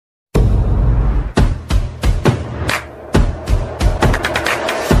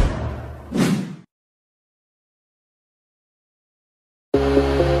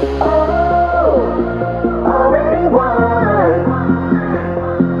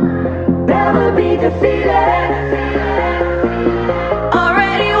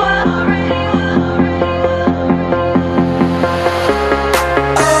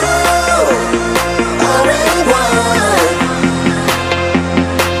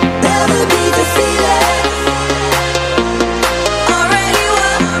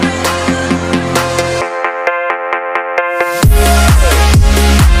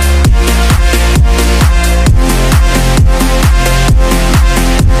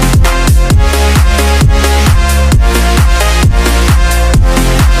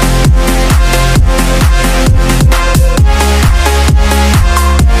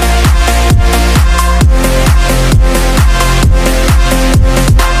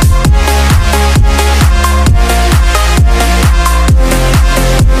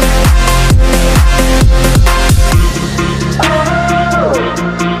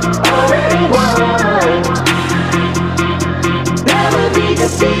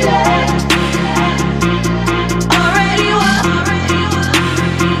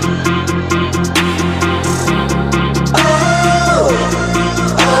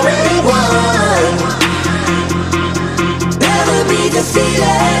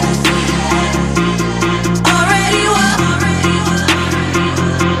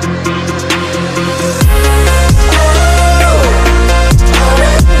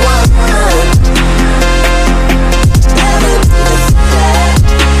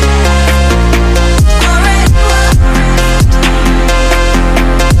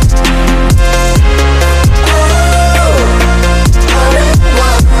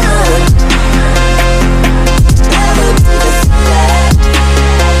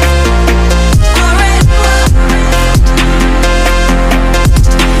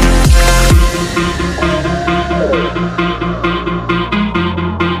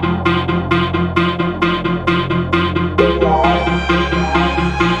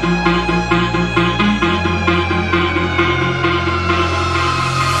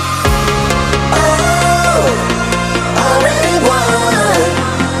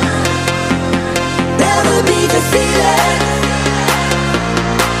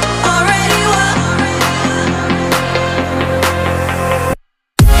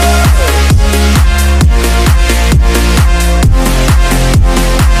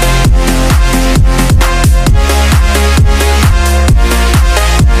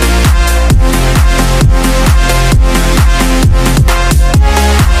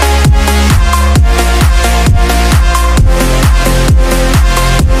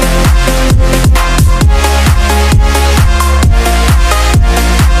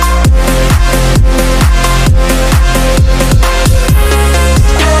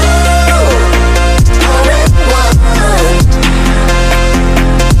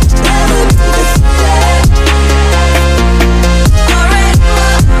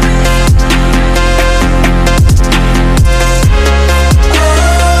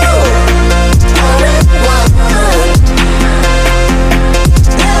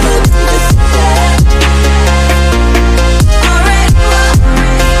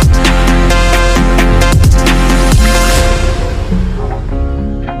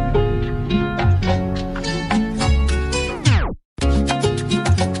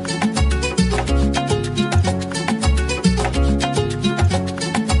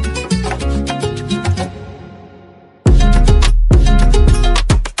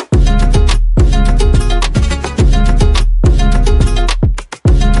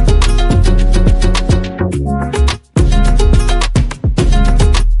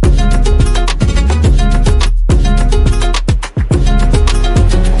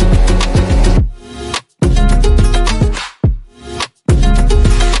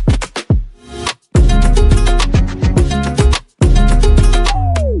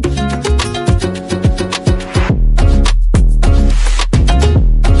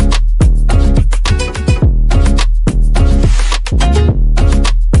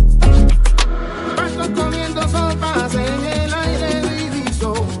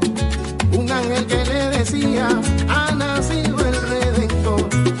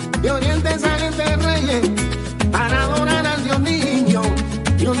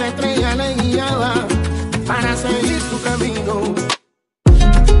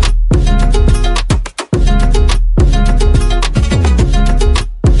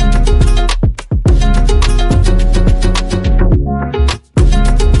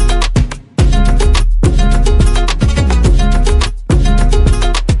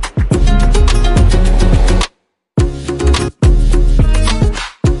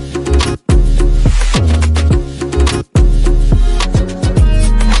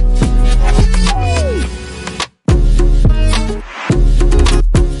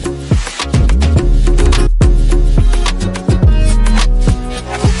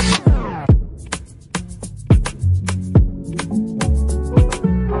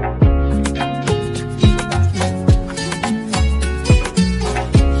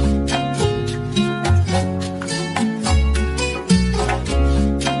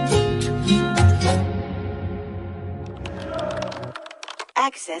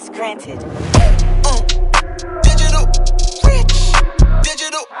granted. Digital rich,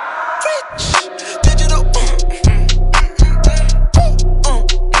 digital rich, digital.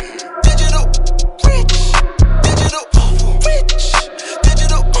 Digital rich, digital rich,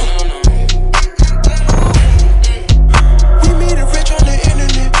 digital. We made it rich on the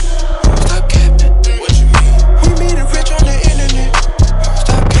internet. Stop capping. What you mean? We made it rich on the internet.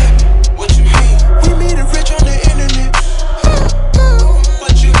 Stop capping. What you mean? We made it rich on the internet.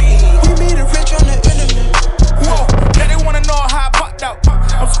 What you mean? We made it rich on the internet. Whoa, now they wanna know how I popped out.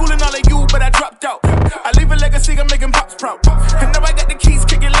 I'm schooling all of you, but I dropped out. I leave a legacy, I'm making pops proud. And now I got the keys,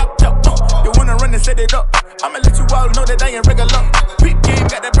 kicking locked up. You wanna run and set it up? I'ma let you all know that I ain't regular. Peep game,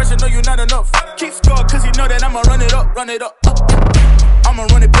 got that pressure, know you not enough. Keep score, cause you know that I'ma run it up, run it up. I'ma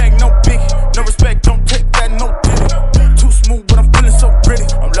run it back, no biggie. No respect, don't take that, no ditty. Too smooth, but I'm feeling so pretty.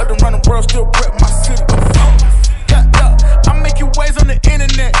 I'm loved around the world, still rep my city. I make you waves on the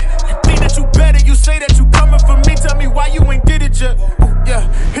internet. You think that you better, you say that you coming for me. Tell me why you ain't did it yet. Ooh, yeah,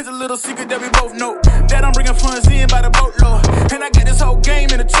 here's a little secret that we both know, that I'm bringing funds in by the boatload. And I got this whole game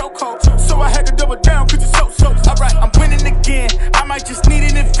in a chokehold, so I had to double down cause it's so. Alright, I'm winning again, I might just need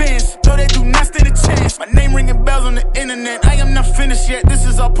an advance, though they do not stand a chance. My name ringing bells on the internet, I am not finished yet, this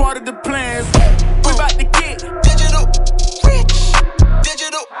is all part of the plans. We about to get Digital rich,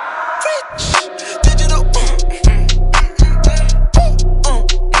 digital rich, digital.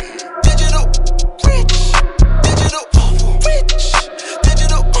 Digital rich,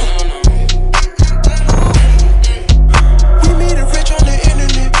 digital rich, digital. We made it rich on the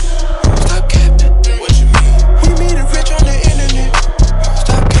internet. Stop capping. What you mean? We made it rich on the internet.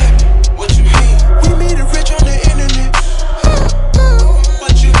 Stop capping. What you mean? We made it rich on the internet.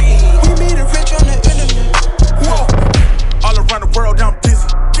 What you mean? We made it rich on the internet. whoa. All around the world, I'm dizzy.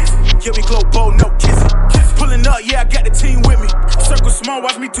 Yeah, we global, no kissing. Pulling up, yeah, I got the team with me. Circle small,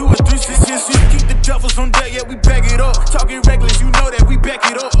 watch me do a 360. Keep the devils on deck, yeah, we back it up. Talking reckless, you know that we back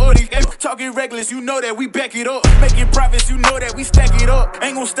it up. Talking reckless, you know that we back it up. Making profits, you know that we stack it up.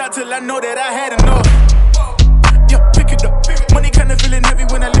 Ain't gon' stop till I know that I had enough. Yeah, pick it up. Money kinda feeling heavy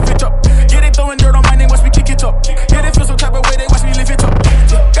when I lift it up. Yeah, they throwing dirt on my name, watch me kick it up. Yeah, they feel some type of way, they watch me lift it up.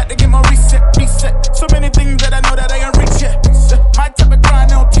 Yeah, got to get my reset. So many things that I know that I ain't reach yet. My type of grind,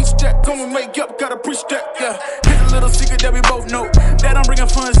 they don't teach that. Gonna wake up, gotta preach that. Yeah, here's a little secret that we both know, that I'm bringing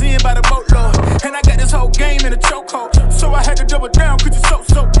funds in by the boatload. And I got this whole game in a chokehold, so I had to double down, cause it's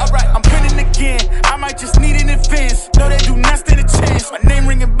so. Alright, I'm pinning